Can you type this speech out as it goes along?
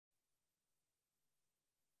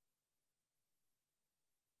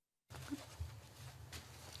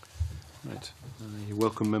Right.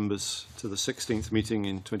 Welcome members to the 16th meeting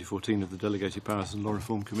in 2014 of the Delegated Powers and Law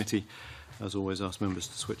Reform Committee. As always, ask members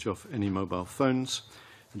to switch off any mobile phones.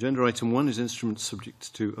 Agenda item 1 is instruments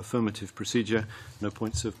subject to affirmative procedure. No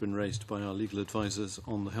points have been raised by our legal advisers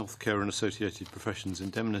on the Healthcare and Associated Professions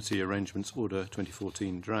Indemnity Arrangements Order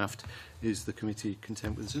 2014 draft. Is the committee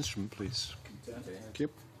content with this instrument, please? Content. Thank you.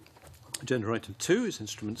 Agenda item 2 is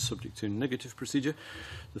instruments subject to negative procedure.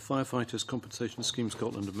 The Firefighters Compensation Scheme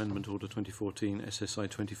Scotland Amendment Order 2014 SSI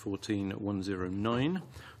 2014-109.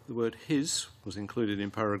 The word his was included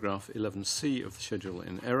in paragraph 11C of the schedule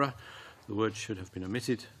in error. The word should have been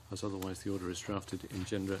omitted, as otherwise the order is drafted in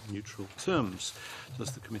gender-neutral terms.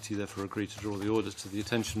 Does the committee therefore agree to draw the order to the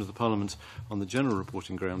attention of the Parliament on the general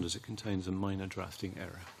reporting ground as it contains a minor drafting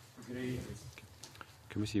error? Agreed.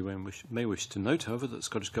 The committee may wish to note, however, that the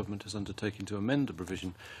Scottish Government has undertaken to amend the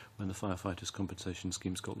provision when the Firefighters Compensation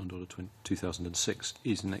Scheme Scotland Order 2006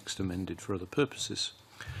 is next amended for other purposes.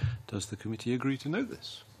 Does the committee agree to note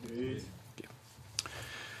this? Agreed.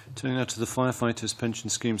 Turning now to the Firefighters Pension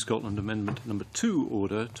Scheme Scotland Amendment Number 2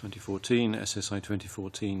 Order 2014 SSI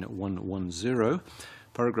 2014-110.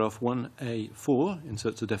 Paragraph 1A4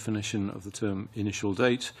 inserts a definition of the term initial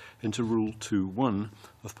date into Rule 2.1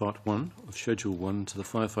 of Part 1 of Schedule 1 to the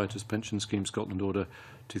Firefighters Pension Scheme Scotland Order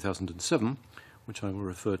 2007, which I will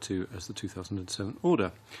refer to as the 2007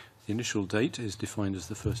 Order. The initial date is defined as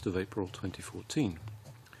the 1st of April 2014.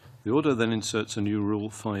 The order then inserts a new Rule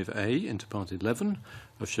 5A into Part 11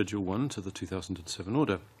 of Schedule 1 to the 2007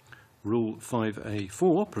 Order. Rule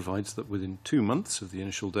 5A4 provides that within 2 months of the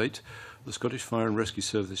initial date, the Scottish Fire and Rescue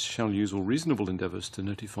Service shall use all reasonable endeavours to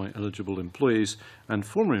notify eligible employees and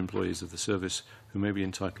former employees of the service who may be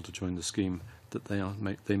entitled to join the scheme that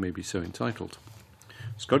they may be so entitled.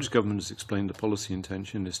 The Scottish Government has explained the policy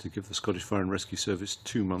intention is to give the Scottish Fire and Rescue Service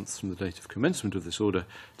 2 months from the date of commencement of this order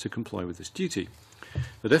to comply with this duty.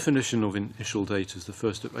 The definition of initial date as the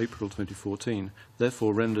 1st of April 2014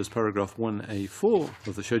 therefore renders paragraph 1A4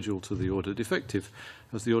 of the schedule to the order defective,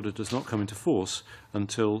 as the order does not come into force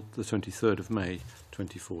until the 23rd of May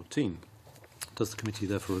 2014. Does the committee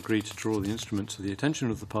therefore agree to draw the instrument to the attention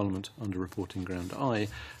of the Parliament under reporting ground I,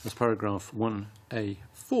 as paragraph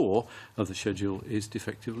 1A4 of the schedule is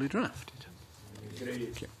defectively drafted?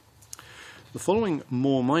 Agreed. The following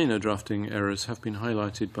more minor drafting errors have been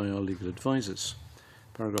highlighted by our legal advisers.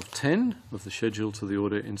 Paragraph 10 of the schedule to the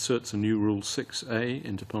order inserts a new Rule 6A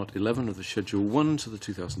into Part 11 of the Schedule 1 to the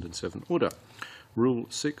 2007 Order. Rule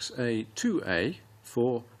 6A 2A,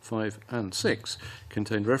 4, 5 and 6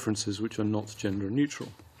 contain references which are not gender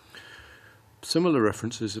neutral. Similar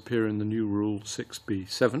references appear in the new Rule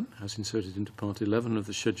 6B7 as inserted into Part 11 of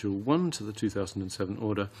the Schedule 1 to the 2007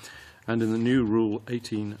 Order, and in the new Rule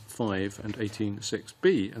 18.5 and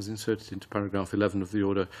 18.6b as inserted into paragraph 11 of the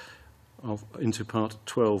Order into Part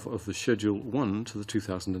 12 of the Schedule 1 to the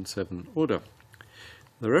 2007 Order.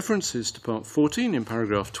 The references to Part 14 in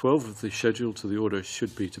paragraph 12 of the schedule to the order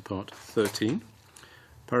should be to Part 13.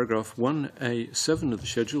 Paragraph 1A7 of the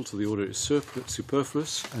schedule to the order is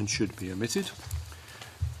superfluous and should be omitted.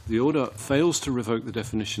 The order fails to revoke the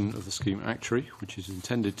definition of the scheme actuary, which is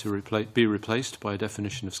intended to be replaced by a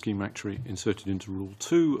definition of scheme actuary inserted into Rule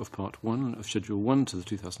 2 of Part 1 of Schedule 1 to the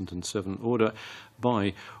 2007 Order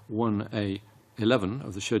by 1A11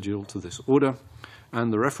 of the schedule to this order,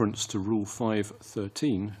 and the reference to Rule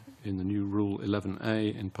 5.13 in the new Rule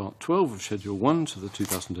 11A in Part 12 of Schedule 1 to the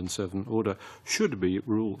 2007 Order should be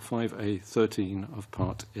Rule 5A13 of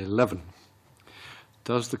Part 11.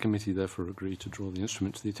 Does the committee therefore agree to draw the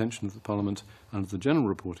instrument to the attention of the Parliament under the general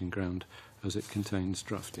reporting ground as it contains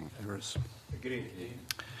drafting errors? Agreed.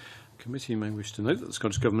 The committee may wish to note that the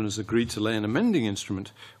Scottish Government has agreed to lay an amending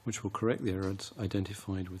instrument which will correct the errors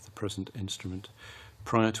identified with the present instrument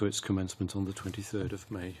prior to its commencement on the 23rd of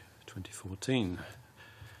May 2014.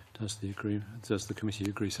 Does the committee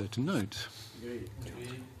agree so to note? Agreed.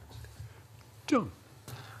 John.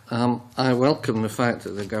 I welcome the fact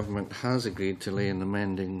that the Government has agreed to lay an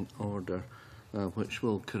amending order which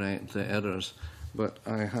will correct the errors, but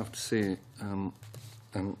I have to say I'm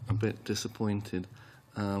a bit disappointed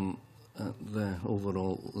at the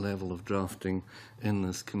overall level of drafting in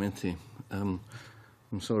this committee. I'm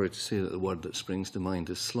sorry to say that the word that springs to mind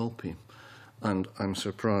is sloppy, and I'm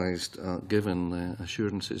surprised, given the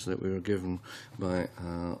assurances that we were given by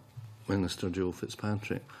Minister Joe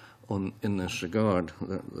Fitzpatrick in this regard,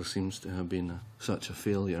 that there seems to have been such a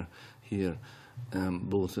failure here,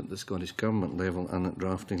 both at the Scottish Government level and at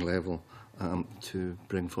drafting level, to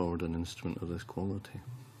bring forward an instrument of this quality.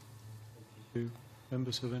 Do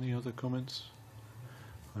members have any other comments?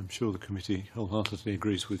 I'm sure the committee wholeheartedly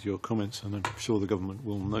agrees with your comments, and I'm sure the government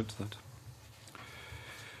will note that.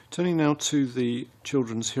 Turning now to the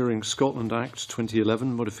Children's Hearing Scotland Act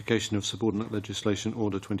 2011, Modification of Subordinate Legislation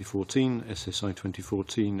Order 2014, SSI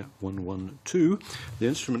 2014-112. The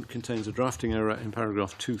instrument contains a drafting error in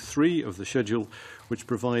paragraph 2.3 of the schedule, which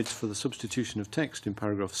provides for the substitution of text in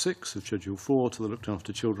paragraph 6 of Schedule 4 to the Looked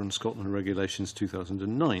After Children Scotland Regulations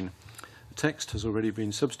 2009. The text has already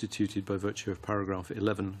been substituted by virtue of paragraph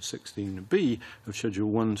 11.16b of Schedule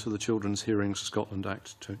 1 to the Children's Hearings Scotland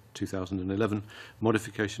Act 2011,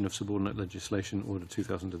 Modification of Subordinate Legislation Order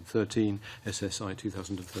 2013, SSI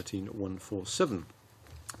 2013-147. The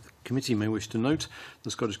committee may wish to note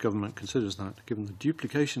the Scottish Government considers that, given the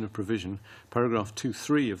duplication of provision, paragraph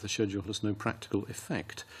 2.3 of the schedule has no practical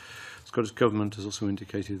effect. The Scottish Government has also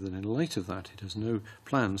indicated that in light of that, it has no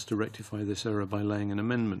plans to rectify this error by laying an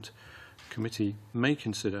amendment. The committee may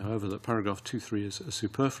consider, however, that paragraph 2.3 is a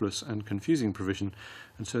superfluous and confusing provision,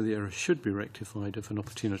 and so the error should be rectified if an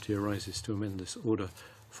opportunity arises to amend this order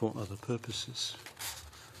for other purposes.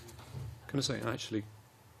 Can I say, I actually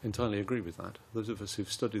entirely agree with that. Those of us who've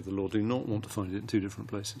studied the law do not want to find it in two different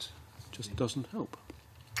places. It just doesn't help.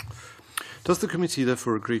 Does the committee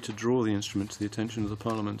therefore agree to draw the instrument to the attention of the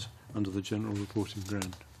Parliament under the general reporting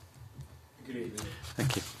ground? Agreed.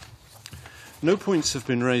 Thank you. No points have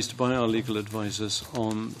been raised by our legal advisers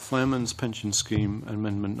on Firemen's Pension Scheme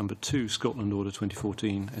Amendment Number 2, Scotland Order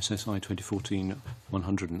 2014, SSI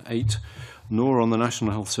 2014-108, nor on the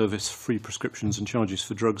National Health Service Free Prescriptions and Charges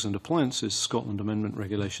for Drugs and Appliances, Scotland Amendment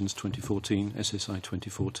Regulations 2014,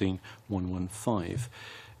 SSI 2014-115.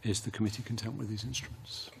 Is the committee content with these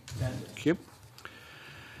instruments? Thank you.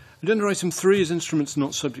 Agenda item 3 is instruments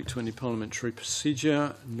not subject to any parliamentary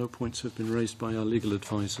procedure. No points have been raised by our legal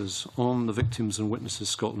advisers on the Victims and Witnesses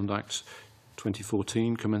Scotland Act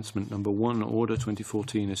 2014, Commencement Number 1, Order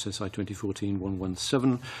 2014, SSI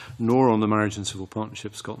 2014-117, nor on the Marriage and Civil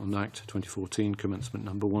Partnership Scotland Act 2014, Commencement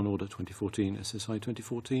Number 1, Order 2014,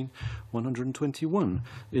 SSI 2014-121.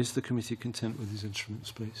 Is the committee content with these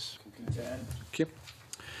instruments, please? Content. Thank you.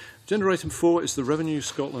 Agenda item 4 is the Revenue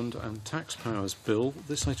Scotland and Tax Powers Bill.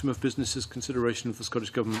 This item of business is consideration of the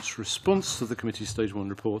Scottish Government's response to the committee's Stage 1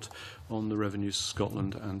 report on the Revenue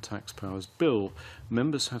Scotland and Tax Powers Bill.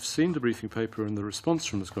 Members have seen the briefing paper and the response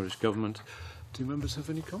from the Scottish Government. Do members have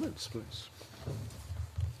any comments, please?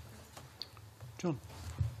 John.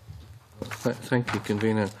 Thank you,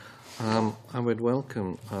 Convener. I would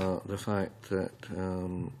welcome the fact that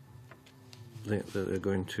they're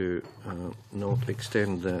going to not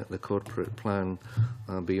extend the corporate plan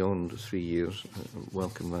beyond 3 years.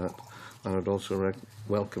 Welcome that. I would also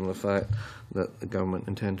welcome the fact that the government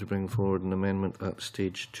intend to bring forward an amendment at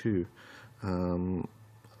stage 2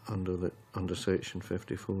 under section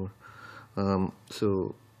 54.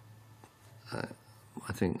 So I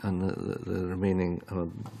think, and the remaining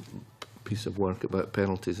piece of work about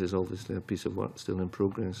penalties is obviously a piece of work still in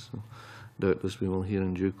progress. So doubtless we will hear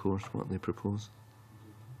in due course what they propose.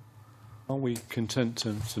 Are we content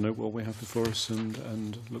to note what we have before us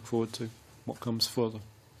and look forward to what comes further?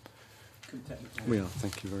 Content. We are,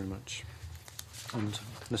 thank you very much. And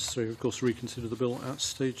necessary, of course, reconsider the bill at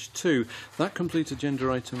stage 2. That completes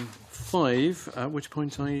agenda item 5, at which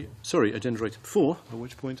point agenda item 4, at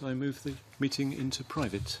which point I move the meeting into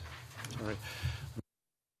private. Sorry.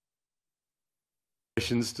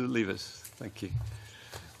 To leave us. Thank you.